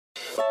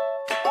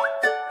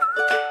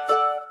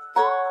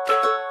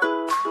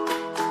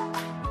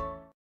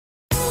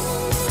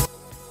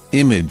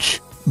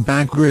Image,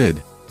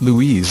 Backgrid.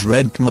 Louise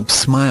Redknapp's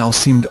smile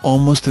seemed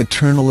almost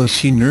eternal as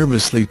she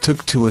nervously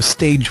took to a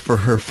stage for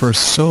her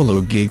first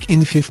solo gig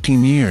in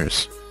 15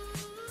 years.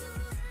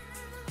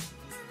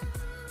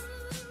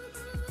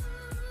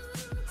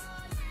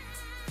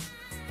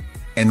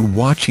 And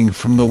watching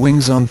from the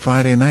wings on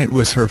Friday night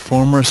was her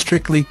former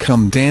Strictly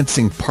Come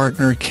Dancing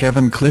partner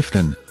Kevin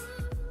Clifton.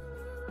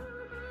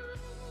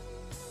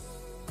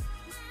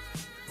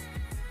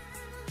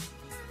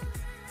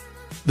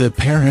 The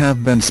pair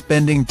have been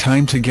spending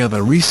time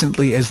together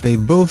recently as they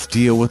both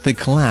deal with the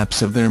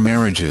collapse of their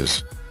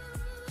marriages.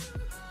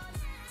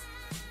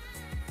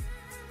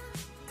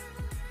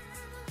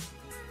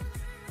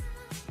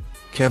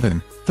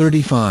 Kevin,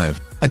 35,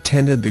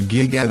 attended the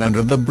gig at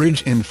Under the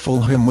Bridge in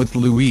Fulham with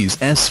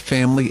Louise's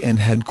family and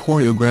had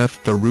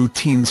choreographed the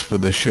routines for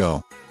the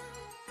show.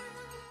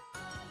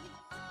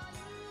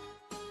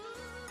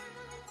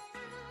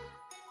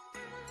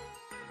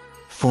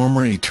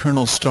 Former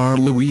Eternal star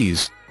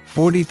Louise,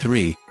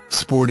 43,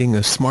 sporting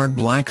a smart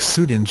black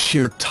suit and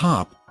sheer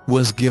top,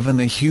 was given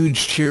a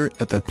huge cheer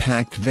at the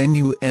packed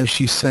venue as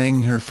she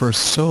sang her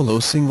first solo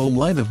single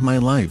Light of My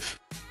Life.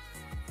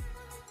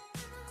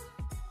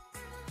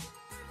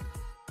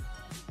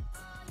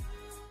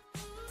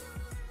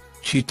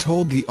 She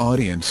told the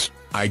audience,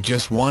 "I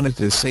just wanted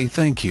to say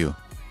thank you.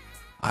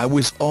 I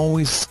was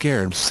always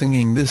scared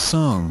singing this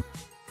song."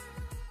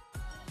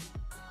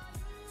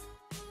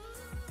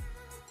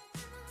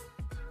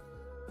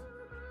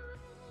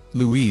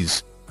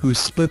 Louise, who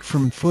split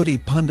from footy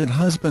pundit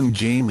husband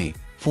Jamie,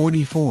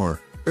 44,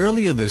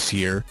 earlier this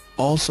year,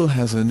 also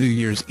has a New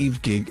Year's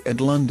Eve gig at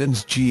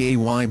London's Gay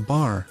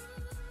Bar.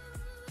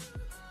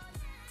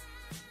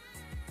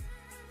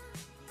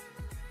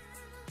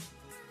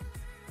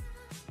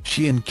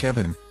 She and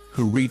Kevin,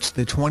 who reached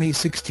the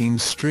 2016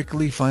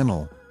 Strictly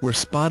final, were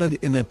spotted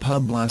in a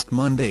pub last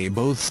Monday,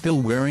 both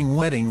still wearing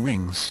wedding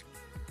rings.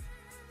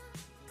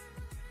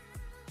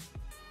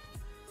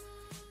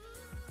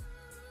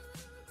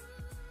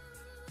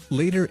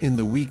 Later in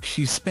the week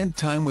she spent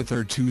time with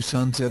her two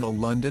sons at a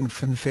London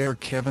fanfare.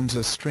 Kevin's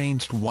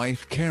estranged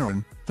wife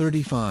Karen,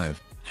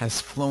 35,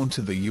 has flown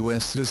to the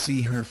US to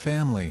see her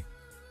family.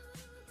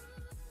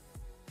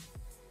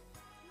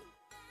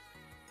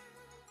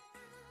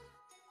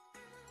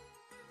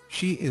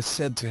 She is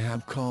said to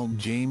have called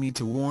Jamie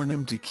to warn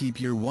him to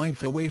keep your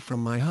wife away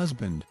from my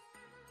husband.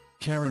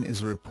 Karen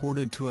is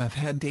reported to have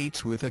had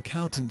dates with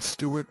accountant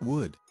Stuart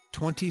Wood,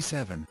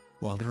 27,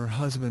 while her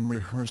husband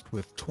rehearsed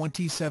with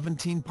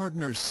 2017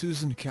 partner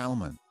Susan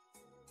Calman.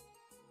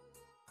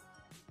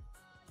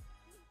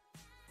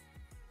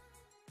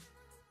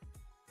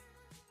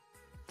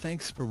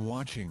 Thanks for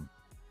watching.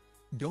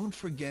 Don't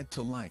forget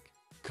to like,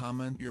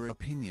 comment your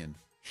opinion,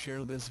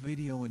 share this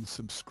video and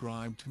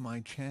subscribe to my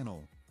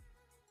channel.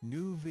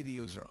 New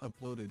videos are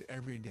uploaded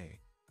every day.